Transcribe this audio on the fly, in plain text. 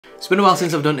It's been a while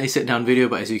since I've done a sit-down video,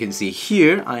 but as you can see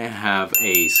here, I have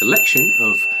a selection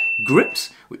of grips,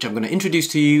 which I'm going to introduce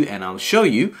to you, and I'll show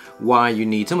you why you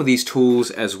need some of these tools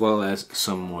as well as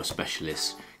some more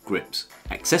specialist grips.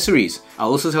 Accessories. I'll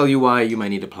also tell you why you might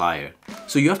need a plier.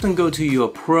 So you often go to your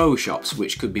pro shops,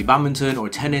 which could be badminton or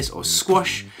tennis or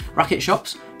squash racket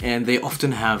shops, and they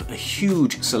often have a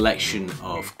huge selection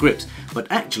of grips. But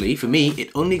actually, for me, it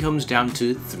only comes down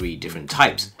to 3 different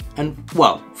types. And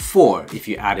well, 4 if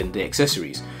you add in the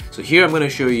accessories. So here I'm going to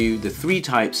show you the 3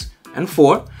 types and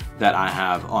 4 that I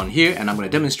have on here, and I'm going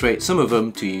to demonstrate some of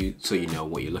them to you so you know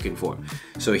what you're looking for.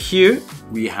 So here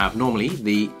we have normally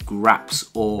the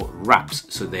Graps or Wraps.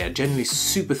 So they are generally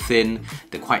super thin,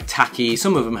 they're quite tacky,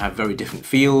 some of them have very different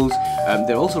feels.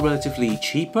 They're also relatively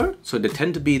cheaper, so they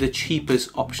tend to be the cheapest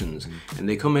options, and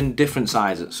they come in different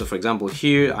sizes. So for example,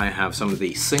 here I have some of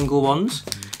the single ones,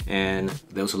 and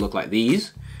they also look like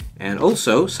these. And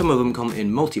also, some of them come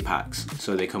in multi-packs.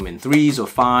 So they come in 3s or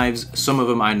 5s. Some of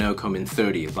them I know come in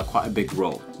 30, like quite a big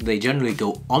roll. They generally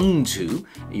go onto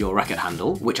your racket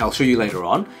handle, which I'll show you later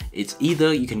on. It's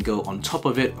either you can go on top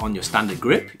of it on your standard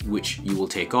grip, which you will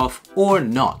take off, or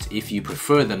not if you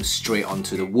prefer them straight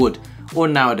onto the wood, or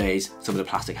nowadays some of the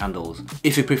plastic handles.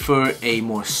 If you prefer a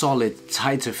more solid,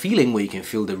 tighter feeling where you can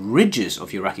feel the ridges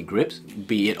of your racket grips,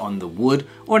 be it on the wood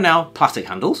or now plastic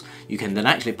handles, you can then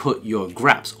actually put your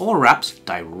Graps or Wraps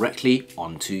directly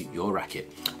onto your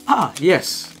racket. Ah,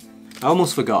 yes, I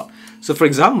almost forgot. So for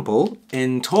example,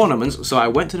 in tournaments, so I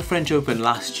went to the French Open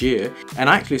last year and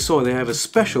I actually saw they have a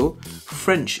special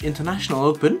French International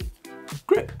Open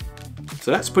grip. So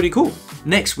that's pretty cool.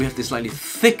 Next, we have the slightly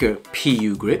thicker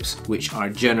PU grips, which are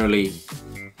generally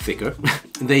thicker.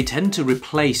 They tend to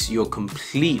replace your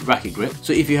complete racket grip.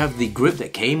 So if you have the grip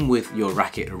that came with your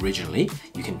racket originally,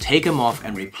 you can take them off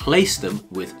and replace them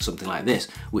with something like this,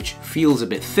 which feels a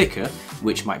bit thicker,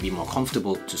 which might be more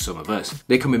comfortable to some of us.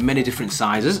 They come in many different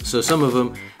sizes. So some of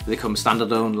them, they come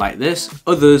standalone like this.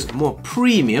 Others more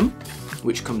premium,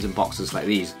 which comes in boxes like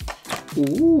these.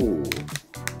 Ooh,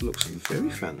 looks very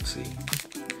fancy.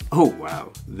 Oh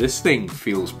wow, this thing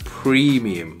feels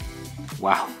premium.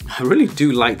 Wow, I really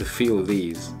do like the feel of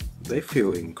these. They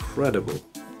feel incredible.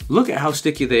 Look at how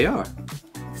sticky they are.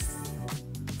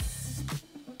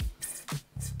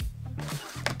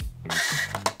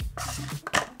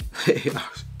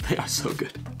 They are so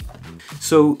good.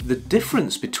 So the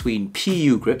difference between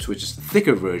PU grips, which is the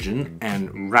thicker version,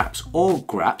 and Wraps or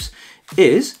Graps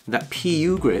is that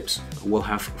PU grips will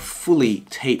have fully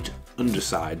taped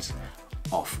undersides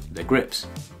of their grips.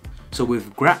 So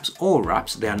with Graps or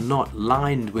Wraps, they are not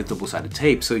lined with double-sided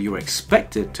tape, so you're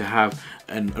expected to have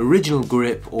an original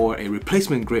grip or a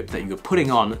replacement grip that you're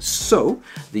putting on, so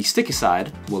the sticky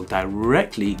side will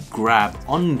directly grab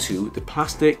onto the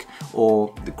plastic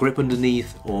or the grip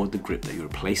underneath or the grip that you're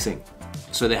replacing.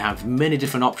 So they have many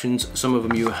different options. Some of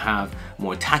them you have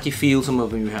more tacky feel, some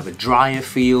of them you have a drier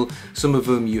feel, some of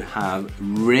them you have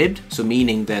ribbed, so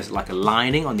meaning there's like a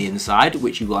lining on the inside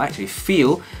which you will actually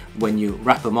feel when you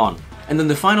wrap them on. And then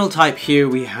the final type here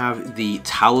we have the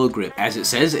towel grip. As it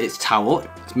says, it's towel,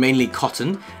 it's mainly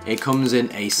cotton. It comes in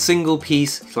a single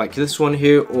piece like this one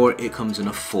here, or it comes in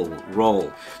a full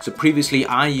roll. So previously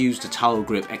I used the towel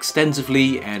grip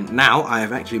extensively, and now I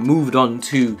have actually moved on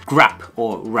to Grap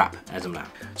or Wrap as of now.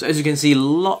 So as you can see,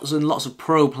 lots and lots of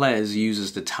pro players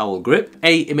uses the towel grip.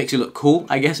 It makes you look cool,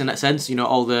 I guess, in that sense. You know,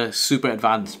 all the super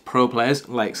advanced pro players,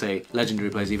 like say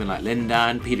legendary players even like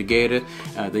Lindan, Peter Gator,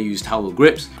 they use towel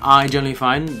grips. I generally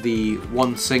find the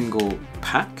one single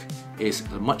pack is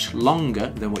much longer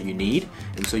than what you need,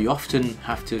 and so you often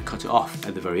have to cut it off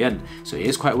at the very end. So it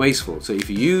is quite wasteful. So if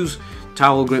you use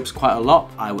towel grips quite a lot,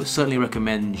 I would certainly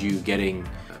recommend you getting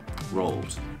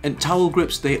rolls. And towel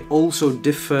grips, they also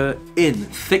differ in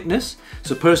thickness.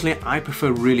 So personally, I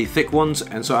prefer really thick ones,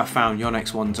 and so I found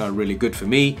Yonex ones are really good for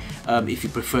me. If you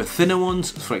prefer thinner ones,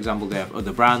 for example, they have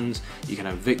other brands. You can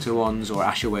have Victor ones or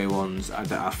Ashaway ones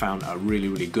that I found are really,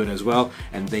 really good as well.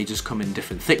 And they just come in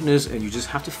different thickness, and you just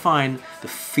have to find the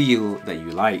feel that you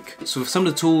like. So for some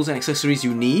of the tools and accessories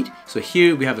you need, so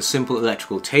here we have a simple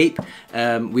electrical tape.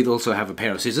 We'd also have a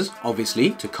pair of scissors,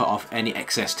 obviously, to cut off any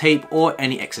excess tape or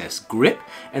any excess grip,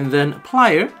 and then a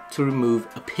plier to remove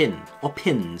a pin or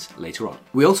pins later on.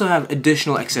 We also have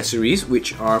additional accessories,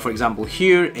 which are, for example,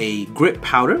 here a grip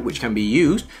powder, which can be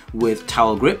used with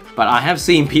towel grip, but I have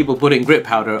seen people putting grip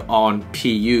powder on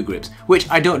PU grips, which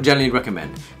I don't generally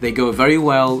recommend. They go very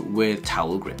well with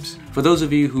towel grips. For those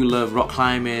of you who love rock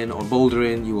climbing or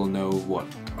bouldering, you will know what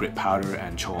grip powder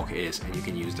and chalk is, and you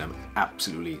can use them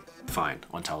absolutely fine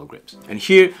on towel grips. And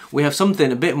here we have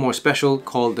something a bit more special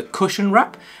called the cushion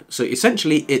wrap. So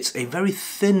essentially it's a very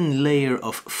thin layer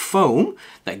of foam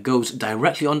that goes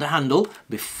directly on the handle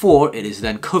before it is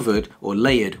then covered or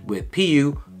layered with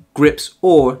PU, grips,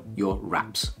 or your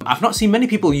wraps. I've not seen many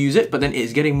people use it, but then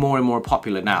it's getting more and more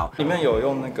popular now. 里面有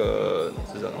用那个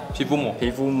皮肤膜，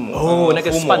那个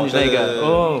sponge 那个。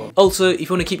Oh. Also, if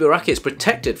you want to keep your rackets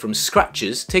protected from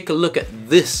scratches, take a look at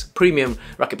this premium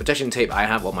racket protection tape I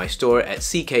have on my store at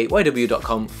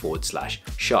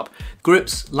ckYW.com/shop.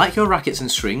 Grips, like your rackets and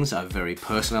strings, are very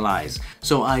personalized.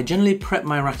 So I generally prep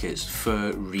my rackets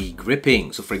for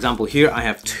re-gripping. So for example, here I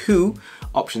have two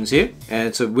options here,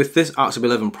 and so with this Arc Sub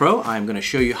 11 Pro I'm going to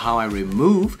show you how I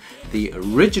remove the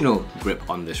original grip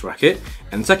on this racket,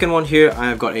 and second one here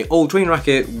I've got an old train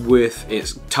racket with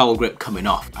its towel grip coming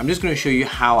off. I'm just going to show you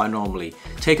how I normally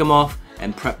take them off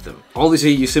and prep them.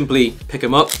 Obviously you simply pick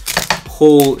them up,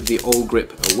 pull the old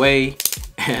grip away,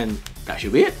 and that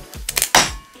should be it.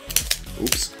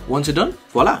 Oops. Once you're done,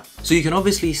 voila. So you can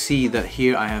obviously see that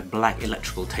here I have black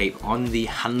electrical tape on the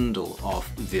handle of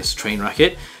this train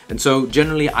racket. And so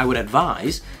generally I would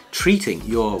advise treating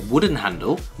your wooden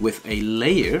handle with a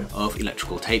layer of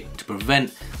electrical tape to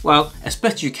prevent, well, as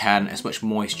best you can, as much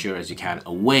moisture as you can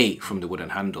away from the wooden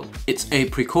handle. It's a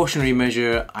precautionary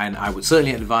measure, and I would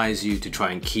certainly advise you to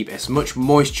try and keep as much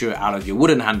moisture out of your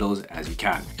wooden handles as you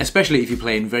can, especially if you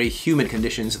play in very humid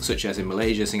conditions such as in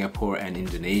Malaysia, Singapore, and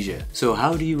Indonesia. So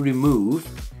how do you remove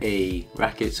a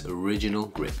racket's original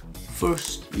grip?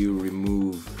 First, you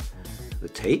remove the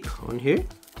tape on here,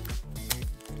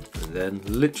 and then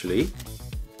literally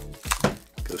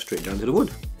go straight down to the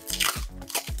wood.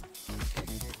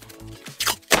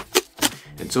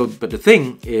 And so, but the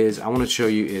thing is, I want to show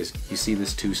you is, you see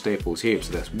there's two staples here.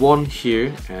 So there's one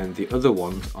here and the other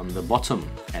one's on the bottom.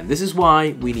 And this is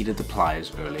why we needed the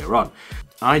pliers earlier on.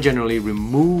 I generally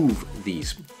remove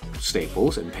these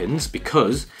staples and pins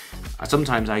because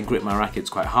sometimes I grip my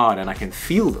rackets quite hard and I can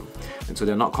feel them. And so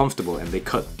they're not comfortable and they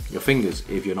cut your fingers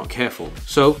if you're not careful.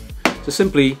 So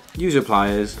simply use your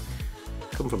pliers,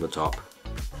 come from the top,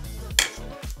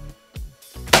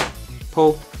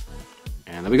 pull,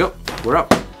 and there we go, we're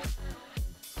up.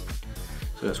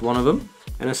 So that's one of them,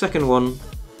 and the second one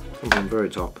from the very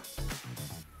top.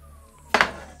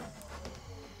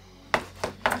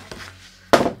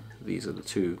 These are the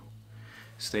two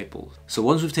staples. So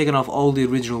once we've taken off all the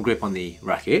original grip on the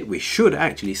racket, we should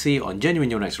actually see on genuine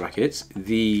Yonex rackets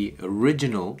the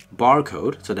original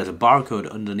barcode. So there's a barcode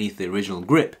underneath the original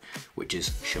grip, which is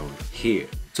shown here.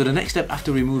 So the next step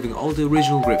after removing all the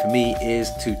original grip for me is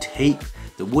to tape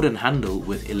the wooden handle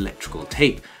with electrical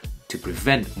tape to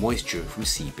prevent moisture from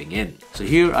seeping in. So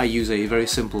here I use a very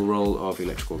simple roll of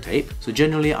electrical tape. So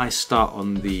generally I start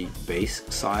on the base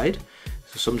side.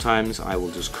 So sometimes I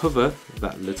will just cover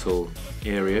that little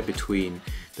area between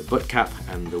the butt cap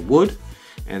and the wood,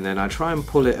 and then I try and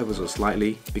pull it ever so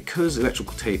slightly. Because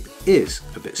electrical tape is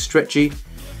a bit stretchy,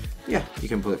 yeah, you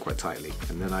can pull it quite tightly.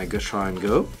 And then I try and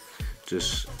go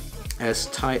just as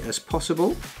tight as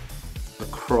possible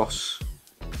across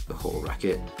the whole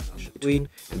racket. And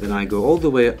then I go all the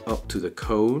way up to the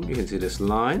cone. You can see this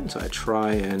line, so I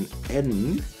try and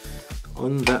end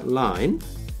on that line.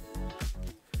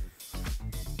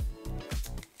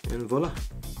 And voila.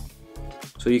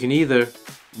 So you can either,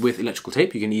 with electrical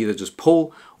tape, you can either just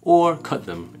pull or cut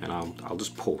them, and I'll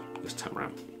just pull this time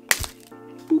around.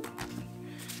 Boop.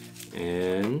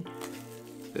 And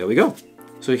there we go.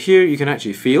 So here you can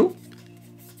actually feel,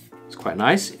 it's quite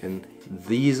nice, and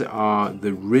these are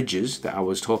the ridges that I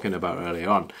was talking about earlier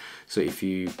on. So if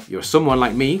you're someone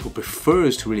like me who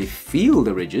prefers to really feel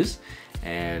the ridges,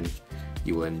 and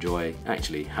you will enjoy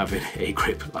actually having a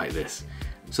grip like this.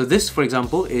 So this, for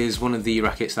example, is one of the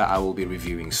rackets that I will be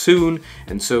reviewing soon,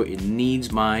 and so it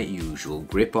needs my usual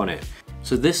grip on it.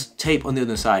 So this tape on the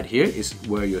other side here is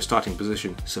where your starting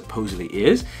position supposedly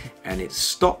is, and it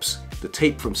stops the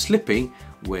tape from slipping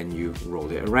when you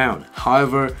roll it around.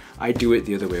 However, I do it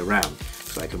the other way around.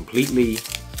 So I completely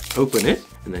open it,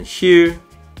 and then here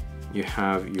you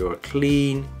have your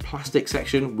clean plastic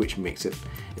section, which makes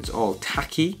it's all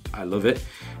tacky. I love it.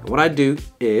 And what I do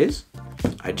is,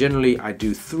 I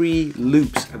do 3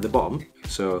 loops at the bottom.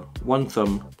 So one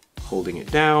thumb holding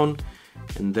it down,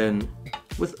 and then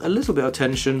with a little bit of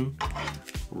tension,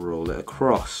 roll it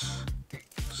across.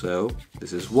 So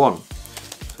this is 1.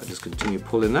 So I just continue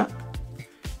pulling that,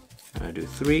 and I do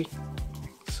 3.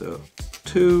 So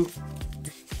 2,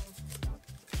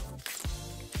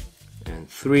 and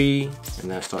 3,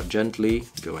 and then I start gently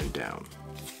going down.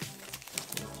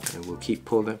 And we'll keep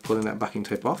pulling that backing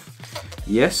tape off.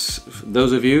 Yes, for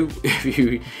those of you,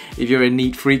 if you're a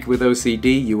neat freak with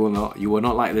OCD, you will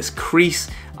not like this crease.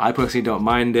 I personally don't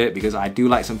mind it because I do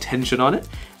like some tension on it,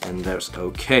 and that's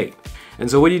okay. And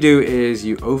so what you do is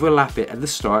you overlap it at the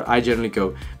start. I generally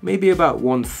go maybe about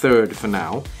 1/3 for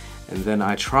now, and then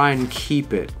I try and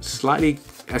keep it slightly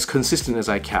as consistent as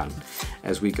I can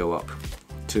as we go up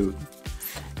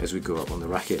on the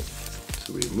racket.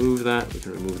 So we remove that, we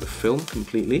can remove the film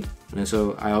completely. And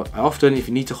so I often, if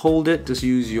you need to hold it, just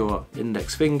use your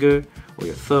index finger or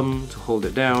your thumb to hold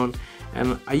it down.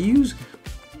 And I use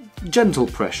gentle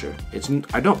pressure.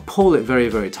 I don't pull it very,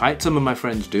 very tight. Some of my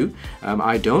friends do.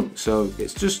 I don't, so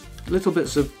it's just little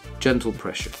bits of gentle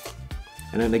pressure.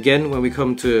 And then again, when we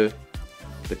come to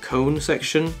the cone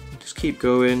section, just keep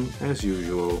going as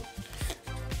usual.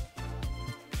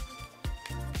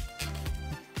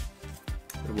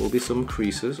 There will be some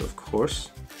creases, of course.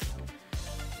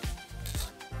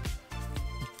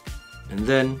 And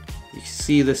then you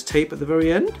see this tape at the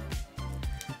very end.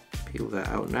 Peel that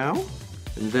out now.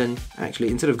 And then actually,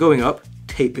 instead of going up,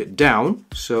 tape it down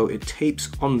so it tapes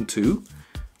onto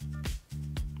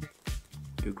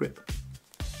your grip.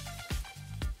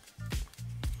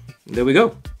 And there we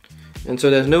go. And so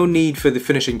there's no need for the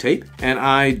finishing tape, and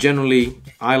I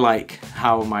like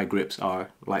how my grips are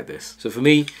like this. So for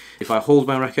me, if I hold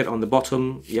my racket on the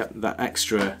bottom, yep, that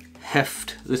extra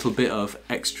heft, little bit of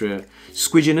extra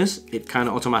squidginess, it kind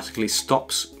of automatically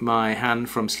stops my hand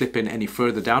from slipping any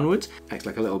further downwards. Acts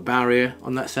like a little barrier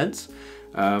on that sense.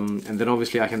 And then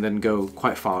obviously I can then go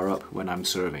quite far up when I'm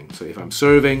serving. So if I'm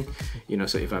serving,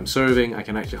 I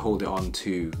can actually hold it on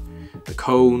to the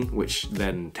cone, which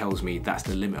then tells me that's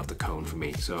the limit of the cone for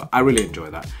me. So I really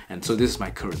enjoy that. And so this is my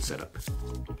current setup.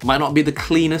 Might not be the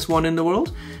cleanest one in the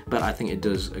world, but I think it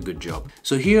does a good job.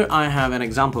 So here I have an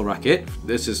example racket.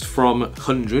 This is from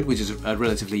 100, which is a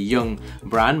relatively young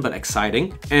brand, but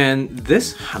exciting. And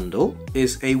this handle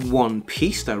is a one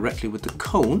piece directly with the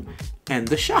cone and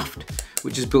the shaft,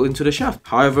 which is built into the shaft.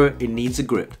 However, it needs a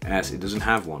grip as it doesn't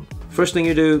have one. First thing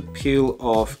you do, peel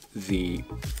off the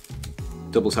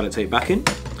double-sided tape backing,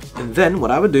 and then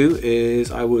what I would do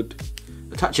is I would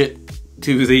attach it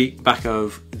to the back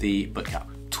of the butt cap.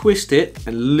 Twist it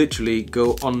and literally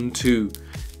go onto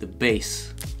the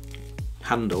base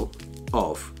handle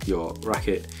of your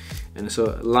racket. And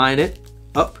so line it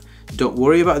up. Don't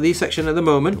worry about the section at the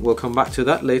moment, we'll come back to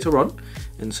that later on.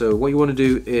 And so what you want to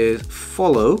do is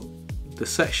follow the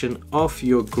section of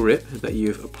your grip that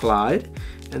you've applied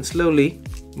and slowly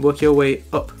work your way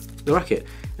up the racket.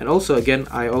 And also, again,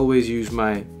 I always use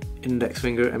my index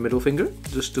finger and middle finger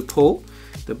just to pull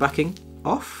the backing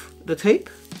off the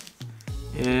tape.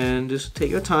 And just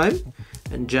take your time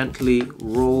and gently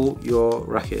roll your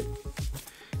racket.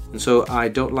 And so I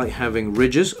don't like having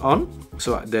ridges on,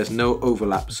 so there's no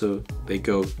overlap, so they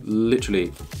go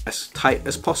literally as tight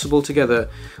as possible together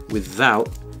without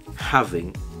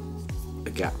having a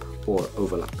gap or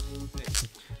overlap.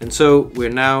 And so we're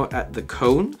now at the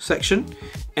cone section,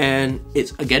 and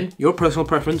it's again your personal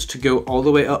preference to go all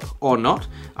the way up or not.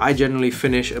 I generally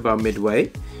finish about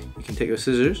midway. You can take your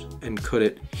scissors and cut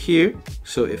it here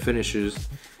so it finishes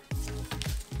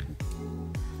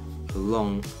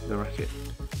along the racket.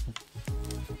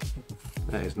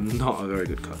 That is not a very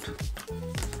good cut.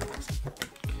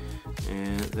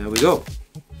 And there we go.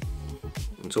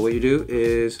 And so what you do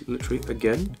is literally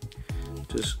again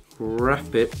just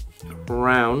wrap it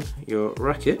around your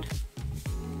racket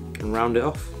and round it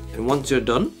off. And once you're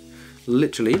done,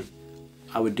 literally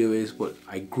I would do is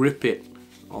I grip it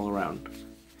all around.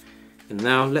 And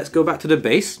now let's go back to the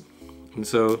base. And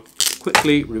so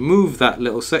quickly remove that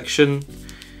little section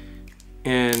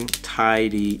and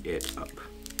tidy it up.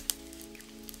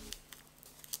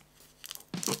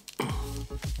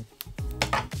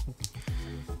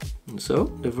 And so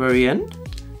the very end,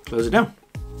 close it down.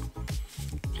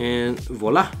 And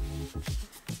voila.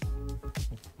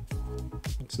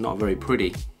 It's not very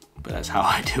pretty, but that's how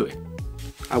I do it.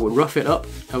 I would rough it up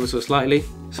ever so slightly.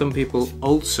 Some people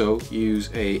also use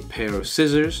a pair of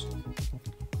scissors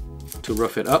to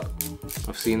rough it up.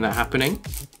 I've seen that happening.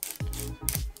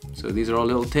 So these are all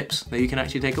little tips that you can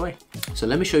actually take away. So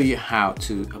let me show you how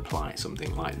to apply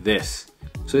something like this.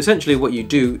 So essentially what you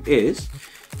do is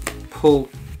pull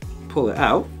it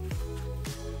out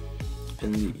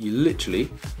and you literally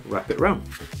wrap it round.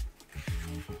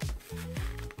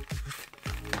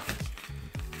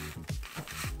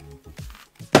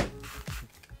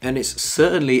 And it's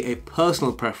certainly a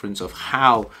personal preference of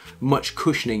how much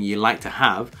cushioning you like to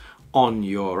have on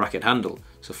your racket handle.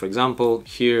 So for example,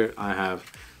 here I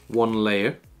have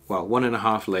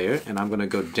 1.5 layer, and I'm gonna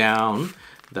go down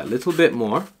that little bit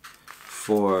more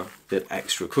for the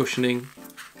extra cushioning.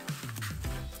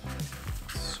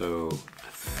 So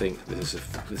I think this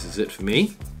is it for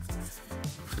me.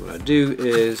 So what I do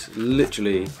is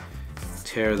literally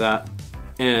tear that,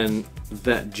 and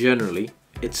that generally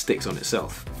it sticks on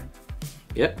itself.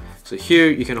 Yep. So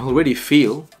here you can already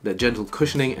feel the gentle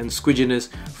cushioning and squidginess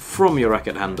from your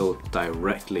racket handle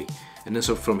directly. And then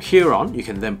so from here on, you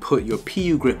can then put your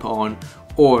PU grip on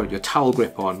or your towel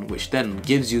grip on, which then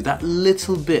gives you that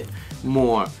little bit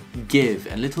more give,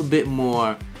 a little bit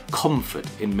more comfort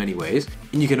in many ways.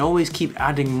 And you can always keep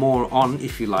adding more on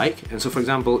if you like. And so for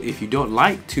example, if you don't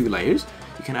like 2 layers,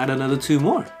 you can add another 2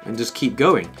 more and just keep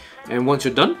going. And once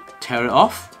you're done, tear it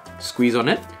off, squeeze on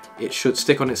it. It should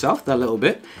stick on itself that little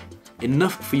bit,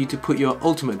 enough for you to put your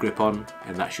ultimate grip on,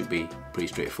 and that should be pretty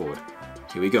straightforward.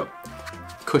 Here we go.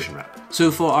 Cushion wrap. So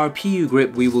for our PU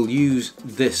grip, we will use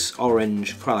this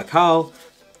orange Pralacal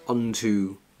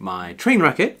onto my train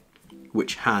racket,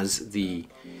 which has the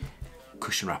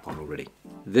cushion wrap on already.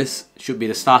 This should be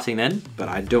the starting end, but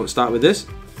I don't start with this.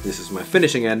 This is my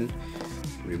finishing end.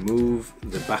 Remove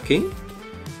the backing,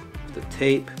 the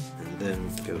tape, and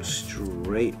then go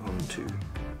straight onto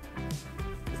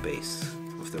the base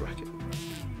of the racket.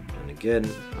 And again,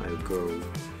 I go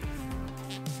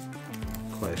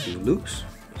quite a few loops.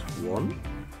 1,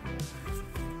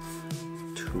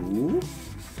 2,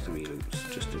 3 loops,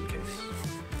 just in case.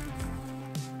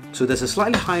 So there's a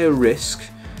slightly higher risk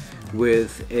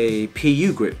with a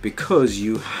PU grip because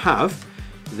you have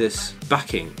this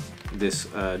backing, this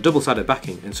double-sided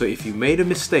backing, and so if you made a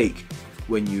mistake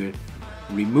when you're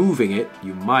removing it,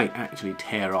 you might actually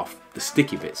tear off the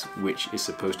sticky bits, which is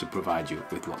supposed to provide you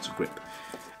with lots of grip.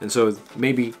 And so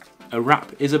maybe a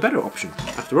wrap is a better option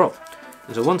after all.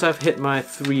 And so once I've hit my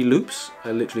 3 loops,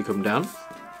 I literally come down.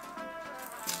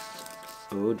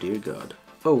 Oh dear God.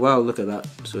 Oh wow, look at that.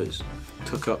 So it's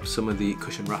took up some of the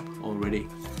cushion wrap already.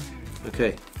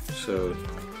 Okay, so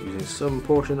using some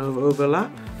portion of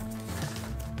overlap.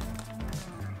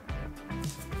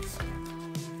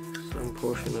 Some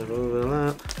portion of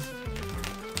overlap.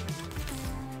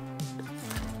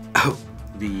 Oh,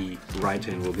 the right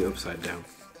end will be upside down.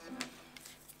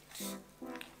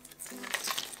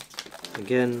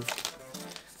 Again,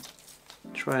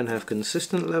 try and have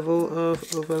consistent level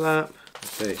of overlap.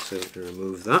 Okay, so to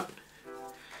remove that,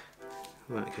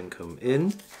 that can come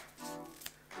in,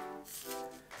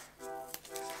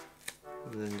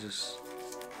 and then just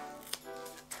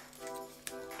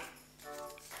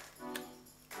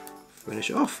finish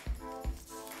it off.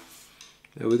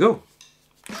 There we go,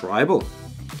 tribal.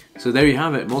 So there you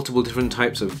have it, multiple different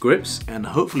types of grips, and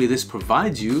hopefully this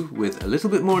provides you with a little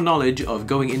bit more knowledge of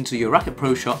going into your Racket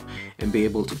Pro shop and be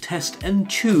able to test and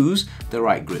choose the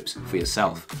right grips for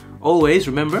yourself. Always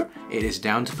remember, it is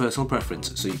down to personal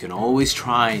preference, so you can always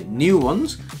try new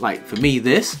ones, like for me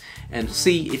this, and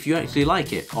see if you actually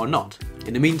like it or not.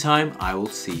 In the meantime, I will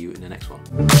see you in the next one.